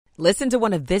Listen to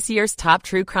one of this year's top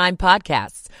true crime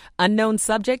podcasts. Unknown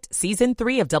Subject, Season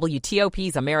 3 of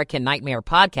WTOP's American Nightmare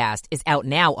podcast is out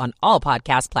now on all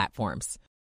podcast platforms.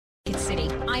 City,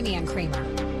 I'm Ann Kramer.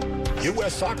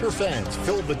 U.S. soccer fans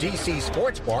filled the D.C.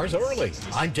 sports bars early.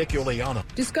 I'm Dick Iuliano.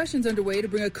 Discussions underway to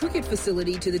bring a cricket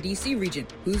facility to the D.C. region.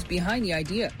 Who's behind the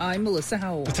idea? I'm Melissa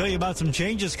Howell. We'll tell you about some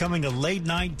changes coming to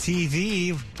late-night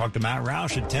TV. Talk to Matt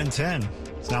Roush at 10:10.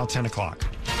 It's now 10 o'clock.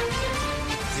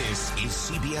 This is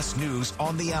CBS News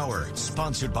on the Hour,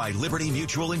 sponsored by Liberty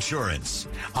Mutual Insurance.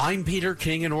 I'm Peter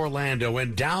King in Orlando,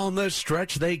 and down the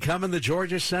stretch they come in the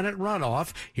Georgia Senate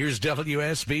runoff. Here's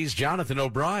WSB's Jonathan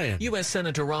O'Brien. U.S.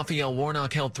 Senator Raphael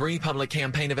Warnock held 3 public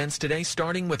campaign events today,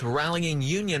 starting with rallying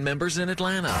union members in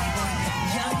Atlanta.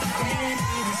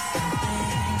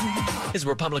 His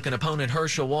Republican opponent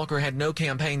Herschel Walker had no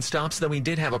campaign stops, though he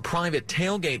did have a private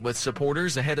tailgate with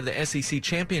supporters ahead of the SEC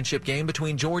championship game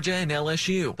between Georgia and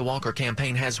LSU. The Walker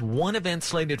campaign has one event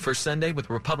slated for Sunday with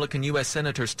Republican U.S.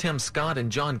 Senators Tim Scott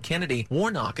and John Kennedy.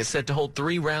 Warnock is set to hold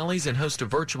 3 rallies and host a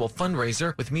virtual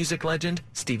fundraiser with music legend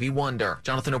Stevie Wonder.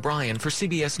 Jonathan O'Brien for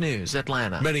CBS News,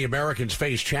 Atlanta. Many Americans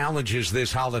face challenges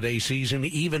this holiday season,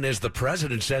 even as the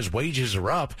president says wages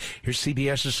are up. Here's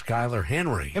CBS's Skylar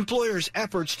Henry. Employers'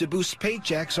 efforts to boost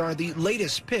paychecks are the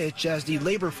latest pitch as the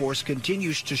labor force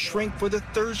continues to shrink for the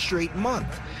 3rd straight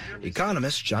month.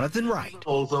 Economist Jonathan Wright.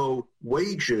 Although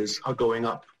wages are going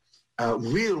up,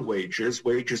 real wages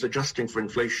adjusting for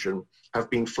inflation, have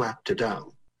been flat to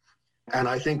down. And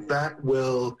I think that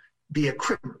will be a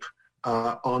crimp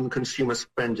on consumer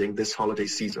spending this holiday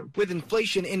season. With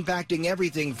inflation impacting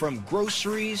everything from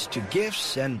groceries to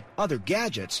gifts and other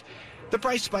gadgets, the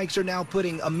price spikes are now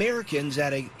putting Americans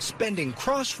at a spending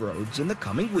crossroads in the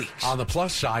coming weeks. On the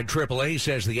plus side, AAA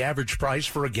says the average price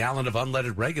for a gallon of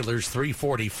unleaded regular is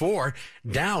 $3.44,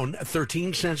 down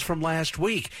 13 cents from last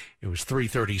week. It was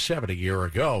 $3.37 a year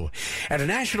ago. At a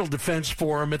National Defense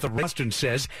Forum at the Ruston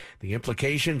says the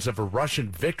implications of a Russian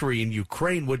victory in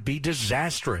Ukraine would be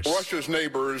disastrous. Russia's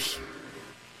neighbors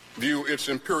view its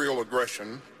imperial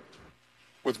aggression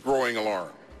with growing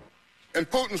alarm. And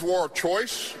Putin's war of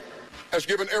choice has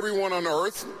given everyone on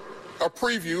Earth a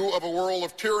preview of a world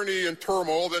of tyranny and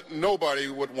turmoil that nobody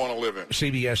would want to live in.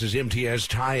 CBS's Imtiaz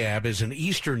Tyab is in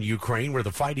eastern Ukraine, where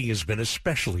the fighting has been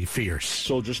especially fierce.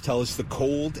 Soldiers tell us the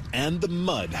cold and the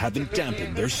mud haven't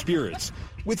dampened their spirits,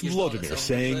 with Volodymyr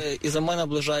saying,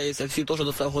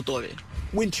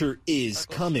 winter is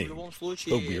coming, but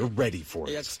we're ready for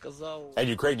it. And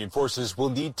Ukrainian forces will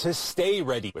need to stay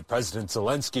ready, with President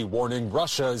Zelensky warning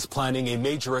Russia is planning a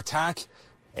major attack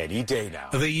any day now.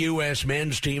 The U.S.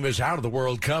 men's team is out of the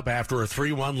World Cup after a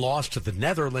 3-1 loss to the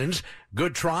Netherlands.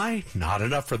 Good try, not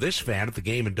enough for this fan at the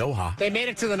game in Doha. They made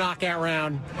it to the knockout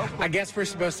round. I guess we're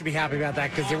supposed to be happy about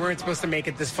that because they weren't supposed to make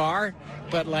it this far,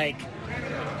 but it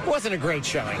wasn't a great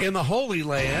showing. In the Holy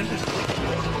Land,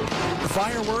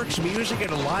 fireworks, music,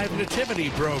 and a live nativity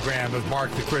program have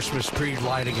marked the Christmas tree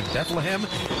lighting in Bethlehem,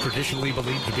 traditionally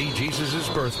believed to be Jesus'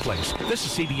 birthplace. This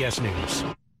is CBS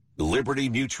News. Liberty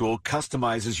Mutual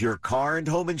customizes your car and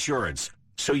home insurance,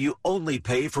 so you only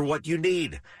pay for what you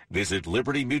need. Visit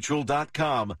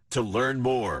libertymutual.com to learn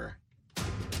more.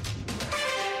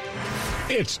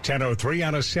 It's 10:03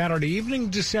 on a Saturday evening,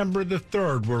 December the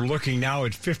 3rd. We're looking now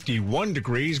at 51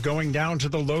 degrees, going down to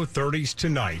the low 30s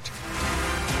tonight.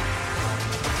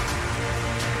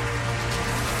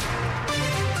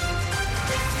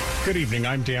 Good evening,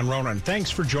 I'm Dan Ronan.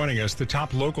 Thanks for joining us. The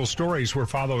top local stories we're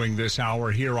following this hour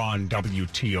here on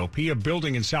WTOP. A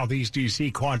building in southeast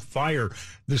D.C. caught fire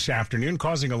this afternoon,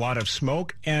 causing a lot of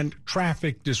smoke and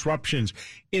traffic disruptions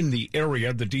in the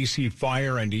area. The D.C.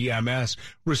 Fire and EMS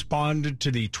responded to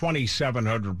the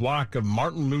 2700 block of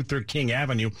Martin Luther King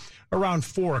Avenue around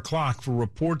 4 o'clock for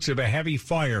reports of a heavy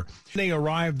fire. When they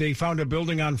arrived, they found a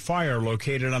building on fire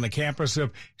located on the campus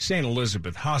of St.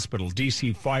 Elizabeth Hospital.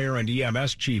 D.C. Fire and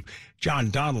EMS Chief John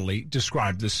Donnelly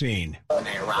described the scene. When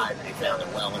they arrived, they found a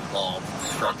well-involved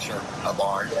structure, a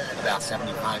barn, about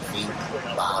 75 feet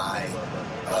by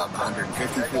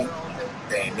 150 feet.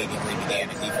 They immediately began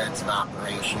a defensive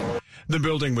operation. The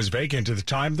building was vacant at the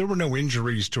time. There were no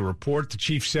injuries to report. The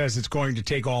chief says it's going to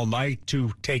take all night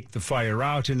to take the fire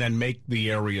out and then make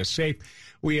the area safe.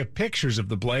 We have pictures of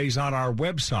the blaze on our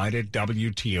website at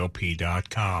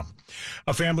WTOP.com.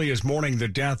 A family is mourning the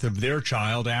death of their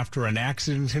child after an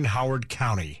accident in Howard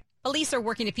County. Police are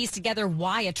working to piece together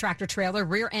why a tractor-trailer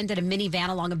rear-ended a minivan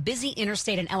along a busy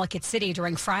interstate in Ellicott City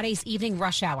during Friday's evening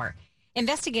rush hour.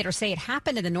 Investigators say it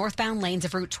happened in the northbound lanes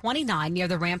of Route 29 near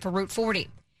the ramp for Route 40.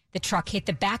 The truck hit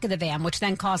the back of the van, which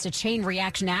then caused a chain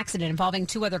reaction accident involving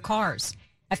 2 other cars.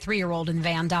 A 3-year-old in the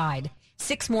van died.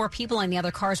 6 more people in the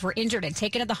other cars were injured and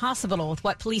taken to the hospital with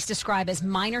what police describe as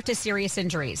minor to serious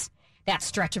injuries. That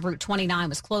stretch of Route 29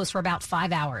 was closed for about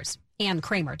 5 hours. Ann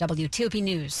Kramer, WTOP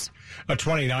News. A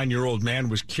 29-year-old man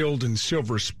was killed in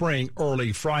Silver Spring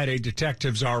early Friday.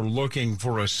 Detectives are looking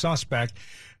for a suspect.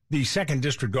 The 2nd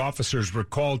District officers were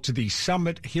called to the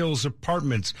Summit Hills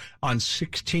Apartments on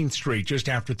 16th Street just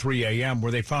after 3 a.m.,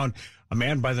 where they found a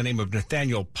man by the name of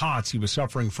Nathaniel Potts. He was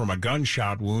suffering from a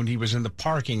gunshot wound. He was in the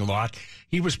parking lot.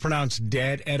 He was pronounced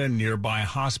dead at a nearby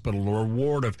hospital. A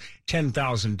reward of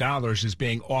 $10,000 is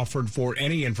being offered for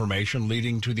any information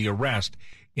leading to the arrest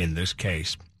in this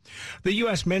case. The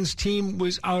U.S. men's team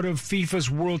was out of FIFA's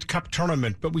World Cup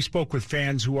tournament, but we spoke with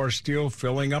fans who are still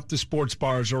filling up the sports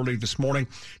bars early this morning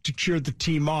to cheer the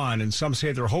team on, and some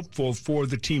say they're hopeful for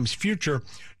the team's future,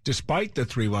 despite the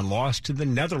 3-1 loss to the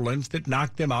Netherlands that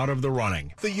knocked them out of the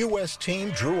running. The U.S.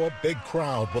 team drew a big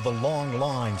crowd with a long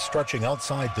line stretching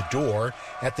outside the door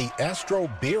at the Astro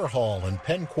Beer Hall in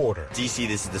Penn Quarter. DC,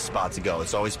 this is the spot to go.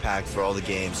 It's always packed for all the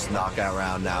games. Knockout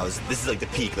round now. This is like the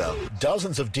peak, though.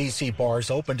 Dozens of DC bars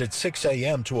opened at 6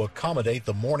 a.m. to accommodate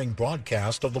the morning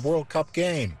broadcast of the World Cup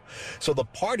game. So the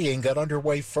partying got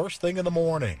underway first thing in the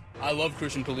morning. I love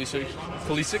Christian Pulisic.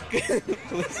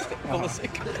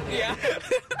 Yeah.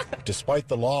 Despite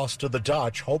the loss to the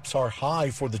Dutch, hopes are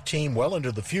high for the team well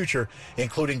into the future,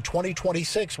 including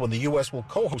 2026 when the U.S. will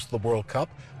co-host the World Cup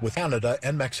with Canada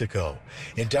and Mexico.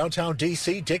 In downtown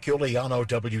D.C., Dick Iuliano,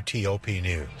 WTOP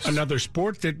News. Another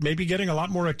sport that may be getting a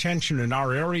lot more attention in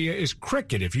our area is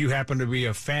cricket. If you happen to be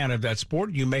a fan of that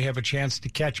sport, you may have a chance to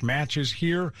catch matches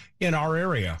here in our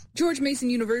area. George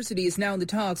Mason University is now in the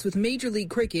talks with Major League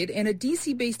Cricket and a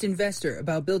D.C.-based investor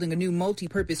about building a new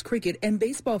multi-purpose cricket and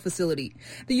baseball facility.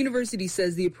 The university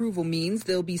says the approval means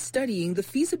they'll be studying the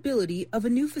feasibility of a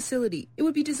new facility. It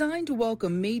would be designed to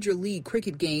welcome Major League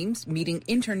Cricket games, meeting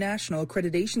international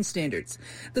accreditation standards.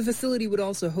 The facility would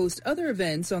also host other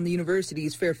events on the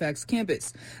university's Fairfax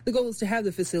campus. The goal is to have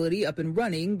the facility up and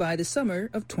running by the summer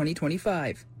of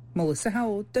 2025. Melissa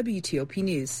Howell, WTOP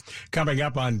News. Coming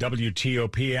up on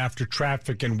WTOP after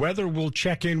traffic and weather, we'll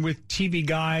check in with TV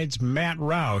Guide's Matt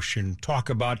Roush and talk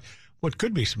about what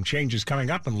could be some changes coming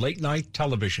up in late-night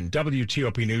television.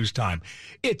 WTOP News Time.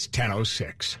 It's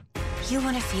 10:06. You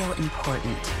want to feel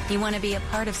important. You want to be a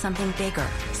part of something bigger,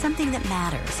 something that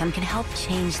matters and can help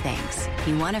change things.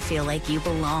 You want to feel like you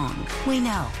belong. We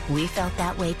know. We felt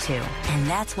that way too. And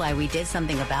that's why we did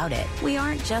something about it. We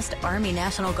aren't just Army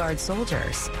National Guard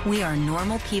soldiers. We are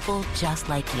normal people just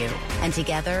like you. And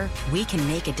together, we can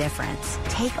make a difference.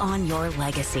 Take on your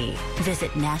legacy. Visit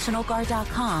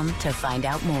NationalGuard.com to find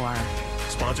out more.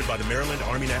 Sponsored by the Maryland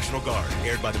Army National Guard.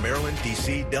 Aired by the Maryland,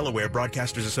 D.C., Delaware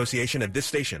Broadcasters Association and this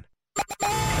station.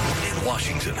 In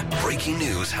Washington, breaking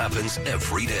news happens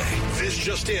every day. This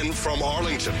just in from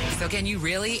Arlington. So can you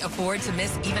really afford to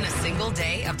miss even a single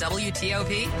day of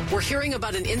WTOP? We're hearing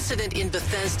about an incident in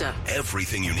Bethesda.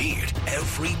 Everything you need,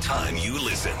 every time you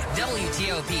listen.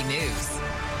 WTOP News.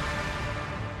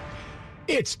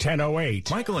 It's 10:08.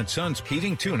 Michael & Son's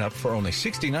heating tune-up for only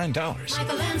 $69.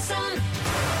 Michael & Son.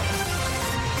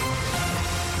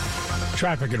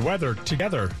 Traffic and weather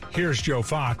together. Here's Joe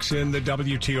Fox in the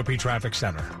WTOP Traffic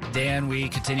Center. Dan, we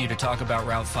continue to talk about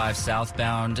Route 5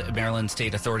 southbound. Maryland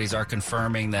state authorities are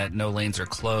confirming that no lanes are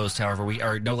closed. However,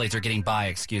 no lanes are getting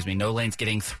by, no lanes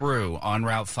getting through on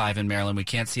Route 5 in Maryland. We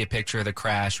can't see a picture of the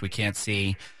crash. We can't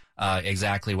see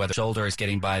exactly whether shoulder is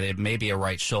getting by. It may be a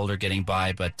right shoulder getting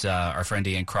by, but our friend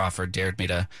Ian Crawford dared me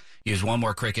to use one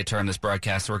more cricket term this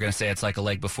broadcast. So we're going to say it's like a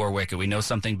leg before wicket. We know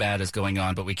something bad is going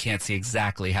on, but we can't see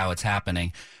exactly how it's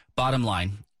happening. Bottom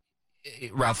line,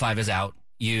 Route 5 is out.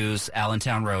 Use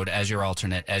Allentown Road as your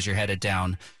alternate as you're headed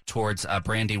down towards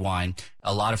Brandywine.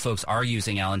 A lot of folks are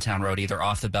using Allentown Road either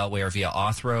off the Beltway or via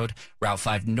Auth Road. Route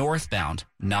 5 northbound,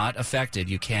 not affected.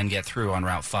 You can get through on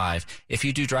Route 5. If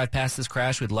you do drive past this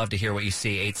crash, we'd love to hear what you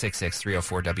see.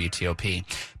 866-304-WTOP.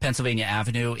 Pennsylvania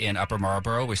Avenue in Upper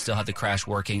Marlboro, we still have the crash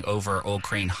working over Old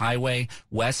Crane Highway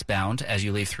westbound as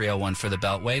you leave 301 for the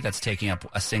Beltway. That's taking up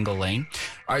a single lane.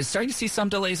 Starting to see some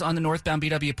delays on the northbound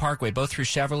BW Parkway, both through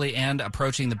Cheverly and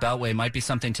approaching the Beltway. Might be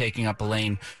something taking up a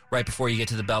lane right before you get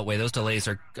to the Beltway. Those delays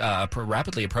are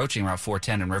rapidly approaching Route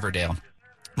 410 in Riverdale.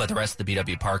 But the rest of the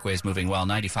BW Parkway is moving well.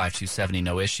 95-270,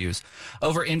 no issues.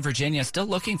 Over in Virginia, still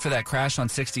looking for that crash on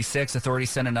 66. Authorities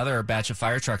sent another batch of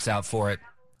fire trucks out for it.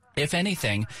 If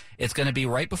anything, it's going to be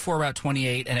right before Route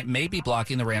 28, and it may be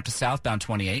blocking the ramp to southbound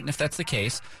 28. And if that's the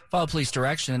case, follow police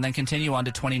direction and then continue on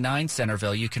to 29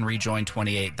 Centerville. You can rejoin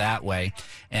 28 that way.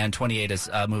 And 28 is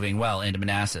moving well into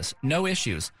Manassas. No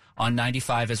issues on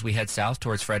 95 as we head south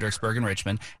towards Fredericksburg and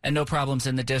Richmond, and no problems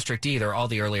in the district either. All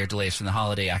the earlier delays from the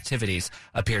holiday activities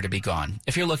appear to be gone.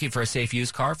 If you're looking for a safe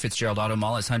used car, Fitzgerald Auto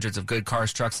Mall has hundreds of good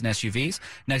cars, trucks, and SUVs.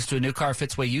 Next to a new car,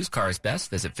 Fitzway Used Car is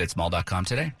best. Visit fitzmall.com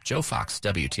today. Joe Fox,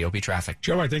 WTOP Traffic.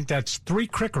 Joe, I think that's three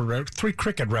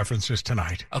cricket references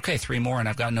tonight. Okay, 3 more, and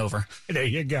I've gotten over. There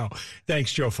you go.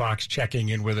 Thanks, Joe Fox, checking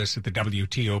in with us at the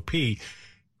WTOP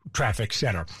Traffic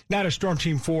Center. Now to Storm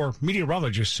Team 4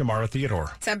 meteorologist Samara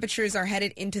Theodore. Temperatures are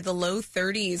headed into the low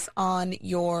 30s on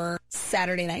your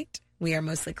Saturday night. We are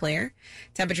mostly clear.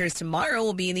 Temperatures tomorrow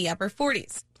will be in the upper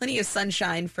 40s. Plenty of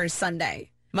sunshine for Sunday.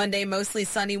 Monday, mostly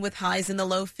sunny with highs in the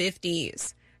low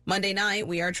 50s. Monday night,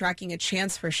 we are tracking a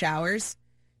chance for showers.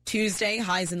 Tuesday,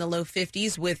 highs in the low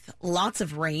 50s with lots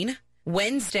of rain.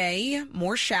 Wednesday,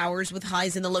 more showers with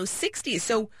highs in the low 60s.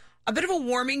 So a bit of a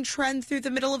warming trend through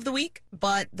the middle of the week,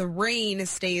 but the rain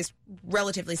stays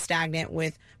relatively stagnant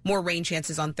with more rain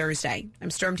chances on Thursday.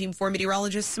 I'm Storm Team 4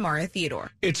 meteorologist Samara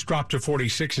Theodore. It's dropped to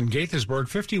 46 in Gaithersburg,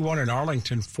 51 in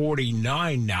Arlington,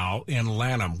 49 now in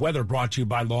Lanham. Weather brought to you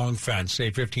by Long Fence.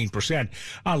 Save 15%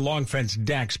 on Long Fence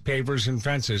decks, pavers, and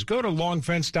fences. Go to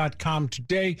longfence.com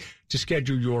today to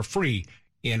schedule your free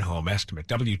in-home estimate.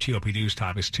 WTOP News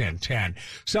Time is 10:10.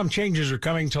 Some changes are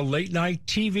coming to late-night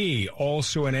TV,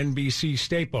 also an NBC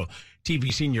staple.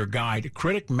 TV senior guide,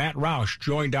 critic Matt Roush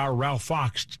joined our Ralph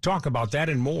Fox to talk about that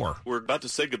and more. We're about to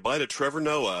say goodbye to Trevor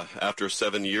Noah after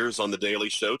 7 years on The Daily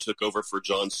Show, took over for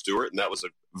Jon Stewart, and that was a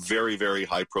very, very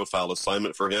high-profile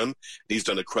assignment for him. He's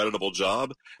done a creditable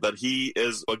job, but he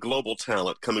is a global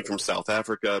talent coming from South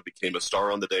Africa, became a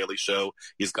star on The Daily Show.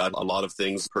 He's got a lot of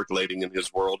things percolating in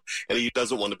his world, and he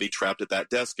doesn't want to be trapped at that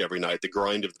desk every night. The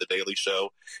grind of The Daily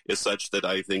Show is such that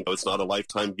I think it's not a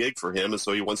lifetime gig for him, and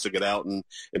so he wants to get out and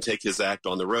take his act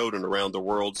on the road and around the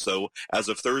world. So as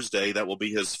of Thursday, that will be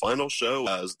his final show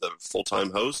as the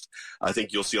full-time host. I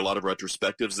think you'll see a lot of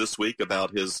retrospectives this week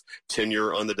about his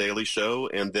tenure on The Daily Show.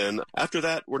 And then after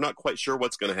that, we're not quite sure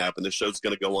what's going to happen. The show's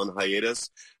going to go on hiatus.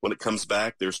 When it comes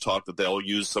back, there's talk that they'll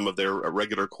use some of their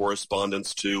regular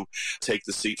correspondents to take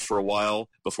the seat for a while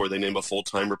before they name a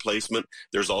full-time replacement.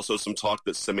 There's also some talk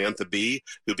that Samantha Bee,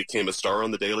 who became a star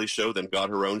on The Daily Show, then got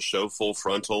her own show, Full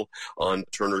Frontal, on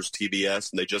Turner's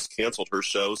TBS, and they just canceled her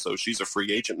show, so she's a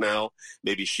free agent now.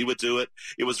 Maybe she would do it.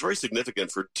 It was very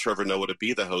significant for Trevor Noah to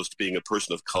be the host, being a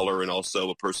person of color and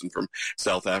also a person from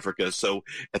South Africa. So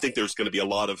I think there's going to be a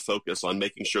lot of focus on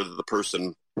making sure that the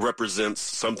person represents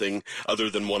something other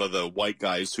than one of the white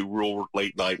guys who rule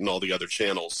late night and all the other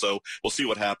channels. So we'll see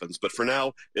what happens. But for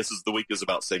now, the week is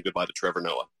about saying goodbye to Trevor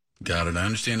Noah. Got it. I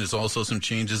understand there's also some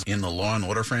changes in the Law &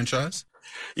 Order franchise.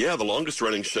 Yeah, the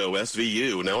longest-running show,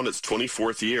 SVU, now in its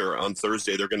 24th year. On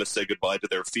Thursday, they're going to say goodbye to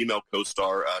their female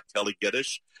co-star, Kelly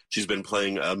Giddish. She's been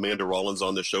playing Amanda Rollins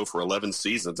on the show for 11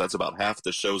 seasons. That's about half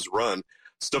the show's run.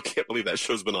 Still can't believe that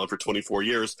show's been on for 24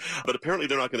 years. But apparently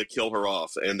they're not going to kill her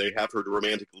off, and they have her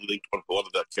romantically linked with one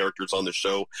of the characters on the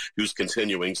show who's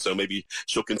continuing. So maybe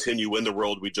she'll continue in the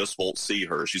world. We just won't see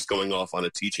her. She's going off on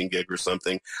a teaching gig or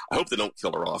something. I hope they don't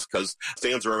kill her off, because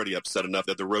fans are already upset enough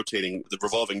that the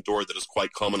revolving door that is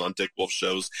quite common on Dick Wolf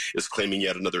shows is claiming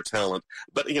yet another talent.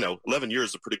 But, 11 years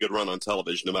is a pretty good run on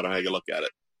television, no matter how you look at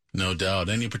it. No doubt.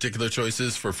 Any particular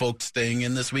choices for folks staying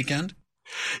in this weekend?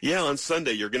 Yeah, on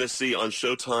Sunday, you're going to see on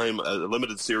Showtime a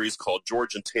limited series called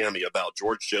George and Tammy about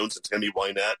George Jones and Tammy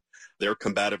Wynette, their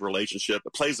combative relationship.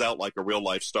 It plays out like a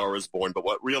real-life Star is Born, but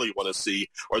what really you want to see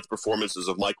are the performances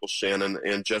of Michael Shannon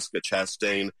and Jessica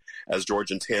Chastain as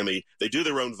George and Tammy. They do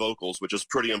their own vocals, which is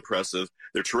pretty impressive.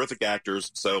 They're terrific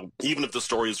actors, so even if the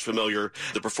story is familiar,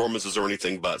 the performances are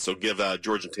anything but. So give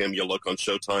George and Tammy a look on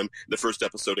Showtime. The first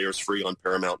episode airs free on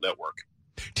Paramount Network.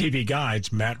 TV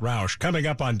Guide's Matt Roush. Coming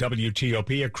up on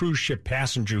WTOP, a cruise ship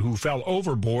passenger who fell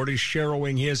overboard is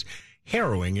sharing his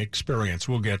harrowing experience.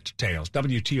 We'll get details.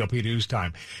 WTOP News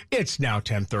Time. It's now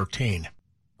 10:13.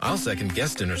 I'll second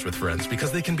guest dinners with friends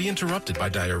because they can be interrupted by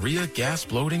diarrhea, gas,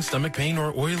 bloating, stomach pain,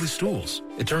 or oily stools.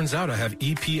 It turns out I have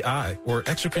EPI, or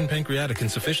exocrine pancreatic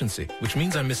insufficiency, which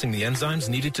means I'm missing the enzymes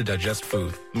needed to digest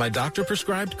food. My doctor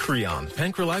prescribed Creon,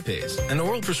 pancrelipase, an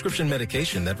oral prescription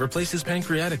medication that replaces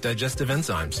pancreatic digestive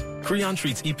enzymes. Creon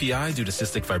treats EPI due to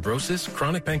cystic fibrosis,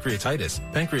 chronic pancreatitis,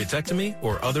 pancreatectomy,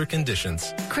 or other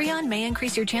conditions. Creon may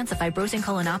increase your chance of fibrosing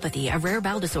colonopathy, a rare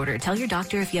bowel disorder. Tell your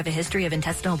doctor if you have a history of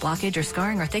intestinal blockage or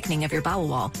scarring or thickening of your bowel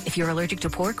wall, if you're allergic to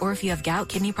pork, or if you have gout,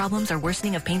 kidney problems, or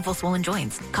worsening of painful swollen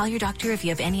joints. Call your doctor if if you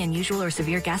have any unusual or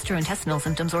severe gastrointestinal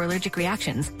symptoms or allergic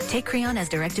reactions. Take Creon as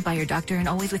directed by your doctor and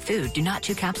always with food. Do not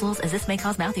chew capsules as this may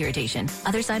cause mouth irritation.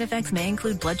 Other side effects may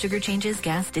include blood sugar changes,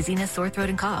 gas, dizziness, sore throat,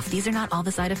 and cough. These are not all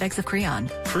the side effects of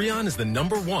Creon. Creon is the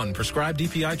 #1 prescribed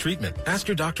EPI treatment. Ask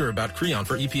your doctor about Creon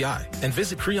for EPI and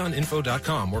visit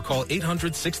creoninfo.com or call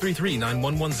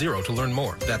 800-633-9110 to learn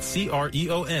more. That's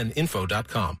CREON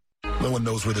info.com. No one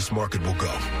knows where this market will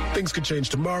go. Things could change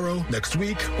tomorrow, next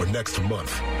week, or next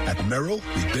month. At Merrill,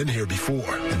 we've been here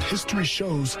before, and history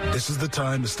shows this is the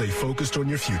time to stay focused on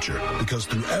your future, because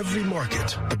through every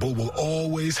market, the bull will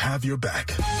always have your back.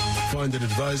 Find an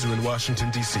advisor in Washington,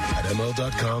 D.C. at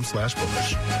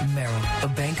ml.com/bullish. Merrill, a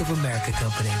Bank of America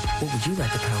company. What would you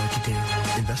like the power to do?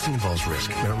 Investing involves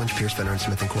risk. Merrill Lynch, Pierce, Fenner &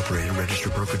 Smith Incorporated,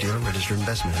 registered broker-dealer, registered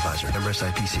investment advisor, member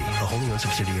SIPC, a wholly owned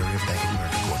subsidiary of Bank of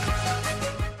America Corp.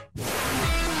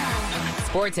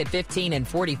 Sports at 15 and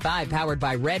 45, powered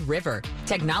by Red River.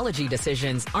 Technology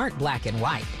decisions aren't black and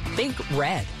white. Think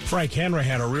red. Frank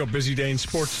Hanrahan, a real busy day in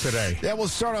sports today. Yeah, we'll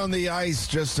start on the ice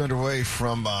just underway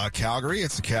from Calgary.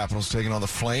 It's the Capitals taking on the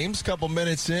Flames. Couple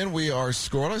minutes in, we are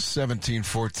scoreless.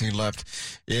 17-14 left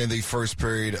in the first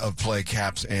period of play.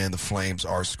 Caps and the Flames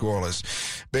are scoreless.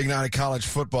 Big night of college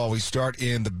football. We start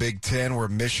in the Big Ten, where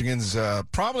Michigan's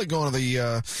probably going to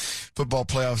the football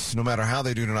playoffs no matter how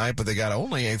they do tonight, but they got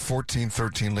only a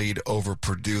 14-13 lead over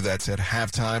Purdue. That's at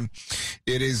halftime.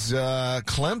 It is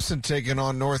Clemson taking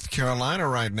on North Carolina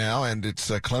right now, and it's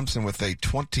Clemson with a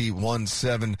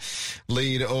 21-7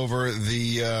 lead over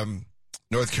the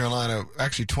North Carolina,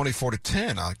 actually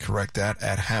 24-10, I'll correct that,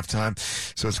 at halftime.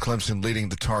 So it's Clemson leading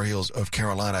the Tar Heels of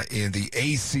Carolina in the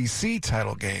ACC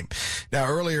title game. Now,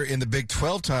 earlier in the Big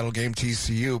 12 title game,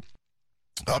 TCU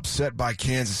upset by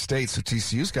Kansas State, so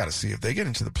TCU's got to see if they get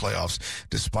into the playoffs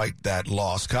despite that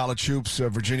loss. College hoops,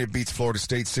 Virginia beats Florida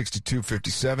State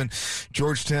 62-57.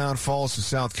 Georgetown falls to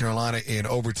South Carolina in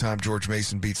overtime. George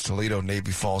Mason beats Toledo.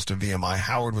 Navy falls to VMI.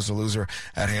 Howard was a loser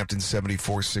at Hampton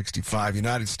 74-65.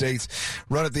 United States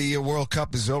run at the World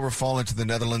Cup is over, falling to the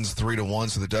Netherlands 3-1,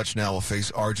 so the Dutch now will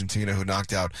face Argentina, who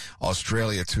knocked out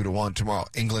Australia 2-1. Tomorrow,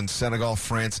 England, Senegal,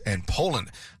 France, and Poland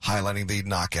highlighting the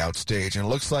knockout stage. And it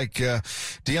looks like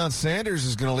Deion Sanders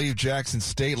is going to leave Jackson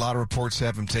State. A lot of reports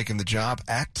have him taking the job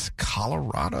at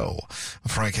Colorado.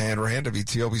 Frank Hanrahan,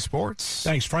 WTOP Sports.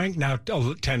 Thanks, Frank. Now,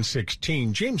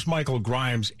 10:16. James Michael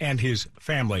Grimes and his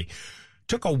family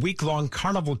took a week-long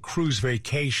Carnival cruise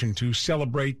vacation to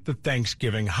celebrate the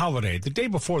Thanksgiving holiday. The day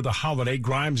before the holiday,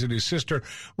 Grimes and his sister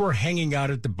were hanging out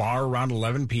at the bar around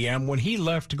 11 p.m. When he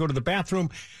left to go to the bathroom,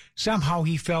 somehow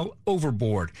he fell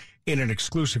overboard. In an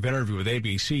exclusive interview with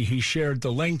ABC, he shared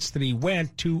the lengths that he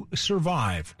went to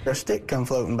survive. A stick come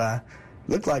floating by,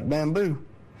 looked like bamboo.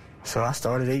 So I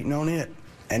started eating on it,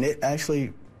 and it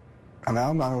actually, I'm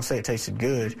not going to say it tasted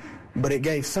good, but it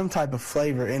gave some type of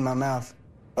flavor in my mouth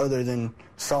other than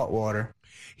salt water.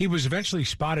 He was eventually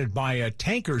spotted by a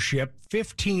tanker ship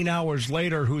 15 hours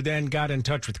later, who then got in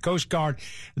touch with the Coast Guard.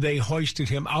 They hoisted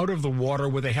him out of the water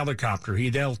with a helicopter.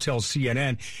 They'll tell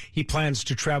CNN he plans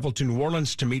to travel to New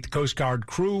Orleans to meet the Coast Guard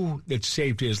crew that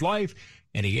saved his life.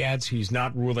 And he adds he's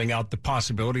not ruling out the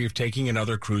possibility of taking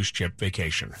another cruise ship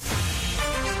vacation.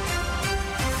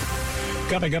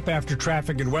 Coming up after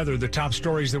traffic and weather, the top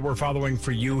stories that we're following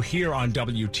for you here on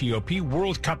WTOP.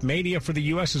 World Cup mania for the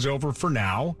U.S. is over for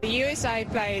now. The USA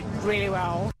played really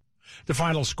well. The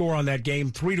final score on that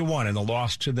game, 3-1 in the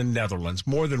loss to the Netherlands.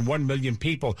 More than 1 million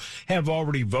people have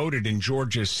already voted in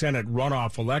Georgia's Senate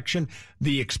runoff election.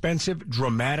 The expensive,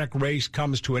 dramatic race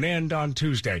comes to an end on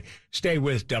Tuesday. Stay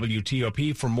with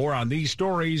WTOP for more on these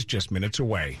stories just minutes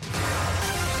away.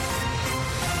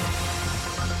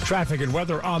 Traffic and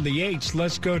weather on the 8s.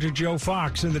 Let's go to Joe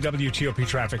Fox in the WTOP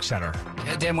Traffic Center.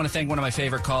 Dan, I want to thank one of my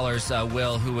favorite callers,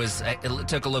 Will, who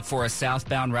took a look for a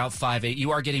southbound Route 58.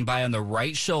 You are getting by on the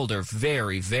right shoulder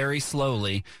very, very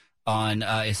slowly on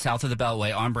south of the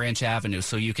Beltway on Branch Avenue.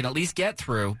 So you can at least get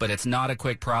through, but it's not a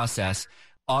quick process.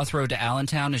 Auth Road to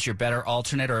Allentown is your better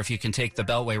alternate, or if you can take the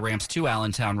Beltway ramps to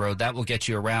Allentown Road, that will get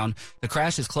you around. The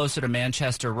crash is closer to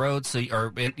Manchester Road,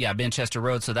 Manchester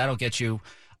Road, so that'll get you.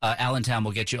 Allentown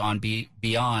will get you on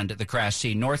beyond the crash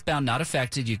scene. Northbound, not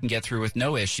affected. You can get through with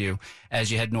no issue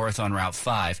as you head north on Route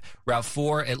 5. Route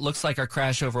 4, it looks like our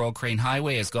crash over Old Crane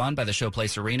Highway is gone by the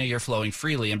Showplace Arena. You're flowing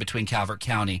freely in between Calvert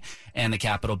County and the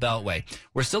Capitol Beltway.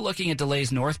 We're still looking at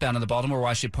delays northbound on the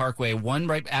Baltimore-Washington Parkway, one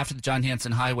right after the John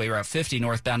Hanson Highway, Route 50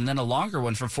 northbound, and then a longer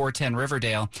one from 410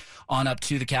 Riverdale on up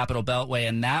to the Capitol Beltway,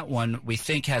 and that one we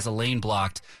think has a lane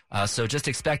blocked. So just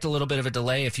expect a little bit of a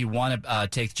delay if you want to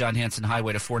take John Hanson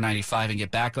Highway to 495 and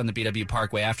get back on the BW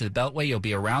Parkway after the Beltway, you'll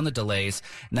be around the delays,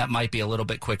 and that might be a little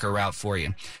bit quicker route for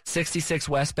you. 66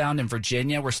 westbound in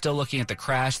Virginia, we're still looking at the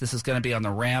crash. This is going to be on the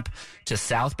ramp to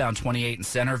southbound 28 in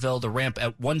Centerville. The ramp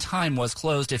at one time was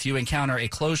closed. If you encounter a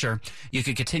closure, you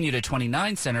could continue to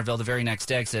 29 Centerville, the very next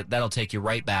exit. That'll take you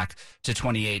right back to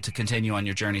 28 to continue on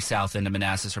your journey south into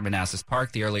Manassas or Manassas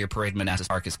Park. The earlier parade in Manassas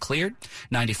Park is cleared.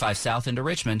 95 south into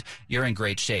Richmond, you're in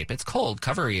great shape. It's cold.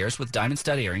 Cover ears with diamond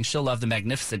stud earrings. She'll love the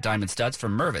magnificent diamond studs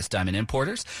from Mervis Diamond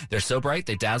Importers. They're so bright,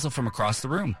 they dazzle from across the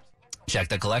room. Check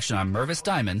the collection on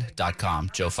MervisDiamond.com.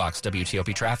 Joe Fox,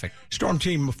 WTOP Traffic. Storm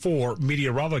Team 4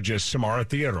 meteorologist Samara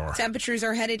Theodore. Temperatures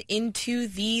are headed into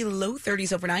the low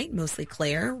 30s overnight, mostly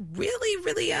clear.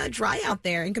 Really dry out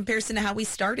there in comparison to how we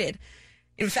started.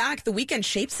 In fact, the weekend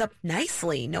shapes up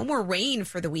nicely. No more rain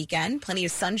for the weekend. Plenty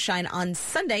of sunshine on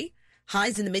Sunday.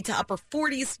 Highs in the mid to upper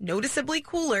 40s, noticeably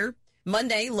cooler.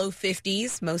 Monday, low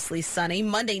 50s, mostly sunny.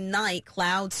 Monday night,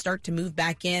 clouds start to move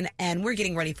back in, and we're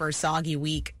getting ready for a soggy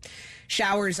week.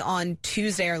 Showers on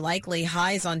Tuesday are likely.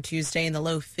 Highs on Tuesday in the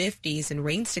low 50s, and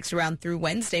rain sticks around through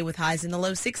Wednesday with highs in the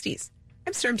low 60s.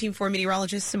 I'm Storm Team 4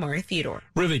 meteorologist Samara Theodore.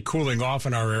 Really cooling off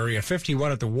in our area.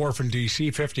 51 at the Wharf in D.C.,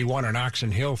 51 in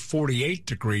Oxon Hill, 48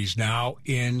 degrees now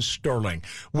in Sterling.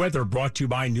 Weather brought to you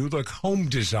by New Look Home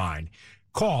Design.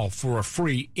 Call for a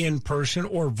free in-person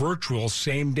or virtual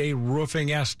same-day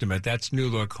roofing estimate. That's New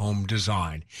Look Home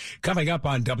Design. Coming up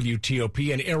on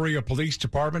WTOP, an area police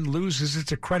department loses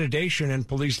its accreditation, and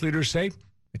police leaders say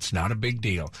it's not a big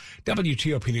deal.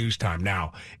 WTOP News Time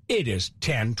now. It is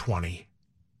 10:20.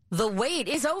 The wait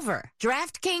is over.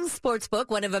 DraftKings Sportsbook,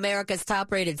 one of America's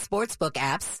top-rated sportsbook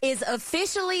apps, is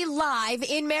officially live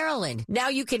in Maryland. Now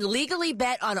you can legally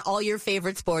bet on all your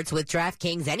favorite sports with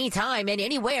DraftKings anytime and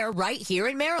anywhere right here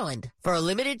in Maryland. For a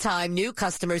limited time, new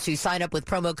customers who sign up with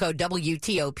promo code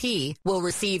WTOP will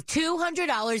receive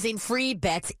 $200 in free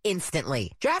bets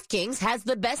instantly. DraftKings has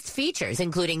the best features,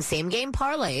 including same-game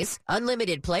parlays,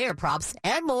 unlimited player props,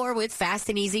 and more with fast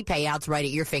and easy payouts right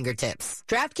at your fingertips.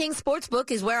 DraftKings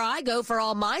Sportsbook is where I go for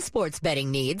all my sports betting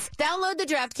needs. Download the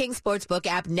DraftKings Sportsbook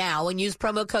app now and use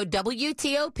promo code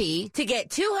WTOP to get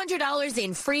 $200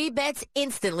 in free bets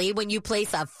instantly when you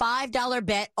place a $5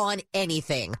 bet on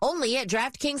anything. Only at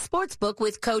DraftKings Sportsbook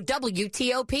with code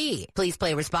WTOP. Please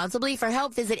play responsibly. For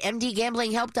help, visit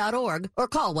mdgamblinghelp.org or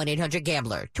call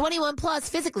 1-800-GAMBLER. 21 plus,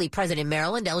 physically present in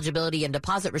Maryland. Eligibility and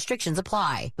deposit restrictions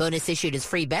apply. Bonus issued as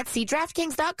free bets. See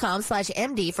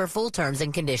DraftKings.com/MD for full terms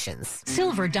and conditions.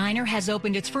 Silver Diner has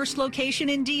opened its first location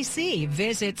in D.C.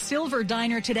 Visit Silver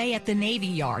Diner today at the Navy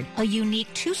Yard, a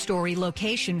unique two-story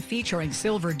location featuring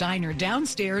Silver Diner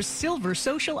downstairs, Silver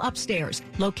Social upstairs,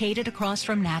 located across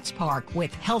from Nats Park,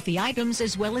 with healthy items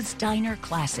as well as diner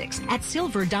classics. At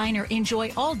Silver Diner,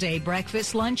 enjoy all-day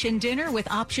breakfast, lunch, and dinner with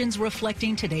options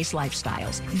reflecting today's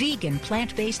lifestyles. Vegan,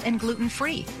 plant-based, and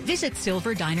gluten-free. Visit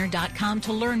silverdiner.com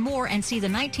to learn more and see the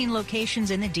 19 locations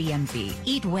in the DMV.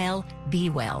 Eat well, be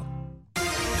well.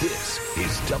 This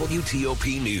is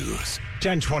WTOP News.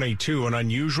 10:22, an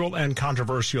unusual and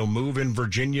controversial move in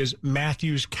Virginia's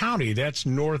Matthews County. That's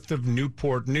north of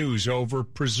Newport News, over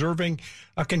preserving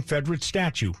a Confederate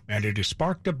statue, and it has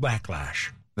sparked a backlash.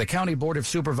 The County Board of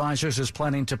Supervisors is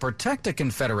planning to protect a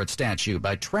Confederate statue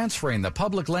by transferring the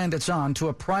public land it's on to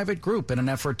a private group in an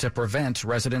effort to prevent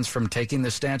residents from taking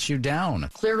the statue down.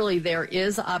 Clearly, there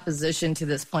is opposition to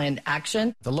this planned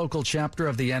action. The local chapter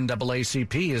of the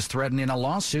NAACP is threatening a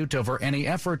lawsuit over any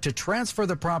effort to transfer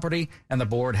the property, and the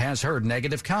board has heard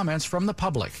negative comments from the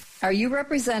public. Are you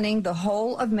representing the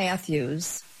whole of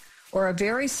Matthews, or a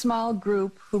very small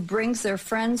group who brings their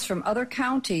friends from other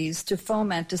counties to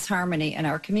foment disharmony in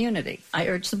our community? I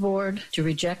urge the board to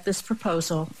reject this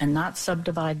proposal and not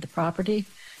subdivide the property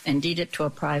and deed it to a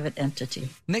private entity.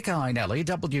 Nick Einelli,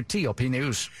 WTOP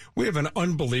News. We have an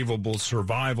unbelievable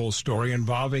survival story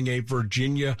involving a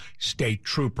Virginia state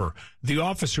trooper. The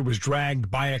officer was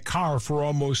dragged by a car for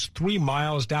almost 3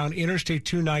 miles down Interstate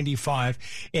 295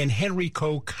 in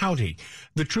Henrico County.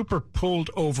 The trooper pulled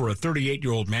over a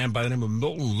 38-year-old man by the name of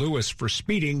Milton Lewis for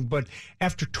speeding, but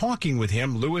after talking with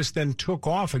him, Lewis then took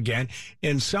off again,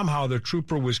 and somehow the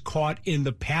trooper was caught in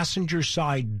the passenger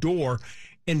side door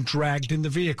and dragged in the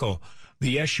vehicle.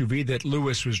 The SUV that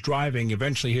Lewis was driving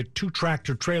eventually hit 2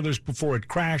 tractor trailers before it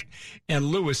crashed, and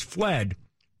Lewis fled.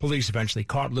 Police eventually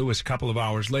caught Lewis a couple of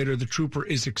hours later. The trooper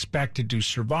is expected to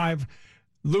survive.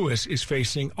 Lewis is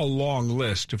facing a long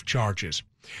list of charges.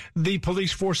 The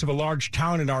police force of a large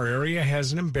town in our area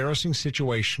has an embarrassing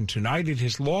situation tonight. It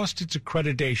has lost its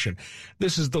accreditation.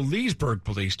 This is the Leesburg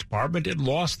Police Department. It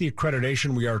lost the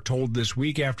accreditation, we are told, this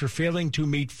week after failing to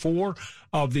meet 4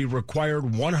 of the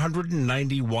required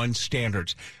 191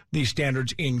 standards. These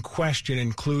standards in question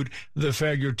include the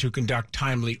failure to conduct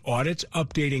timely audits,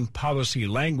 updating policy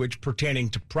language pertaining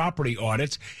to property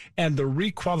audits, and the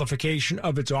requalification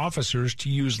of its officers to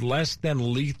use less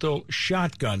than lethal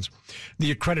shotguns.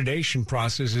 The accreditation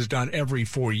process is done every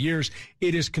 4 years.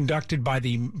 It is conducted by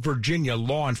the Virginia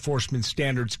Law Enforcement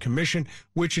Standards Commission,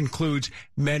 which includes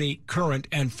many current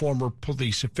and former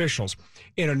police officials.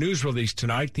 In a news release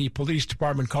tonight, the police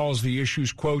department calls the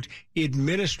issues, quote,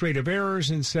 administrative errors,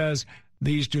 and says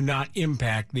these do not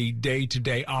impact the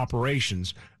day-to-day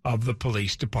operations of the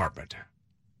police department.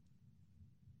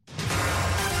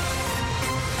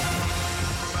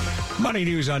 Money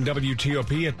news on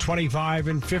WTOP at 25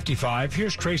 and 55.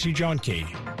 Here's Tracy Jonkey.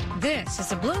 This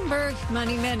is a Bloomberg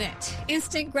Money Minute.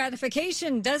 Instant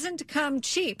gratification doesn't come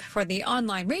cheap for the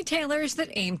online retailers that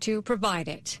aim to provide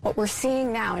it. What we're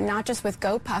seeing now, and not just with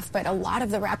GoPuff, but a lot of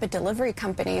the rapid delivery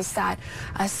companies that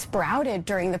sprouted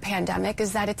during the pandemic,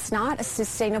 is that it's not a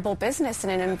sustainable business in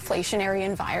an inflationary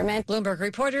environment. Bloomberg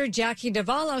reporter Jackie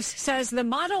Davalos says the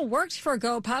model worked for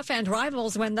GoPuff and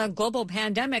rivals when the global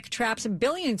pandemic traps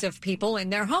billions of people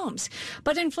in their homes.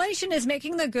 But inflation is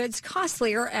making the goods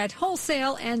costlier at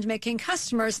wholesale and making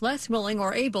customers less willing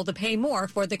or able to pay more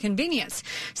for the convenience.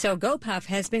 So GoPuff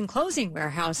has been closing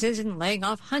warehouses and laying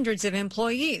off hundreds of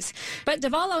employees. But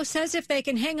Davalo says if they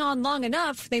can hang on long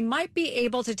enough, they might be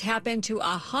able to tap into a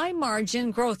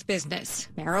high-margin growth business,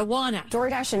 marijuana.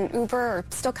 DoorDash and Uber are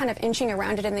still kind of inching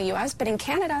around it in the U.S., but in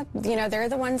Canada, they're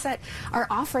the ones that are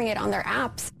offering it on their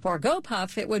apps. For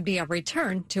GoPuff, it would be a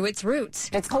return to its roots.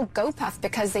 It's called GoPuff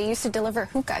because they used to deliver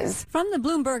hookahs. From the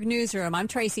Bloomberg Newsroom, I'm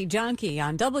Tracy Jonkey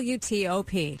on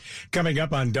WTOP. Coming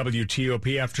up on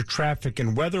WTOP after traffic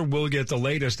and weather, we'll get the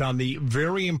latest on the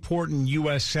very important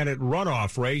U.S. Senate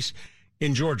runoff race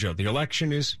in Georgia. The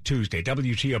election is Tuesday.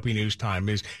 WTOP News Time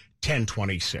is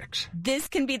 10:26. This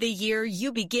can be the year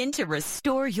you begin to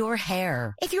restore your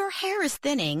hair. If your hair is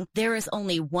thinning, there is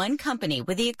only one company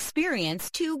with the experience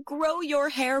to grow your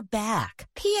hair back.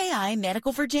 PAI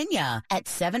Medical Virginia at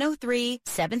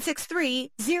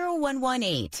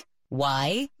 703-763-0118.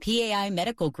 Why? PAI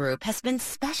Medical Group has been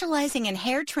specializing in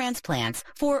hair transplants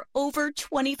for over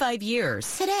 25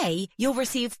 years. Today, you'll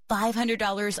receive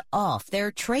 $500 off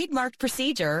their trademarked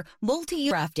procedure,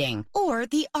 multi-grafting, or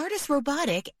the Artis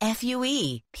Robotic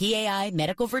FUE. PAI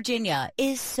Medical Virginia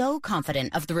is so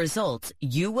confident of the results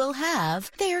you will have,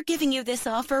 they're giving you this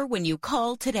offer when you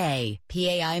call today.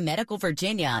 PAI Medical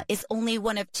Virginia is only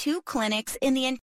one of 2 clinics in the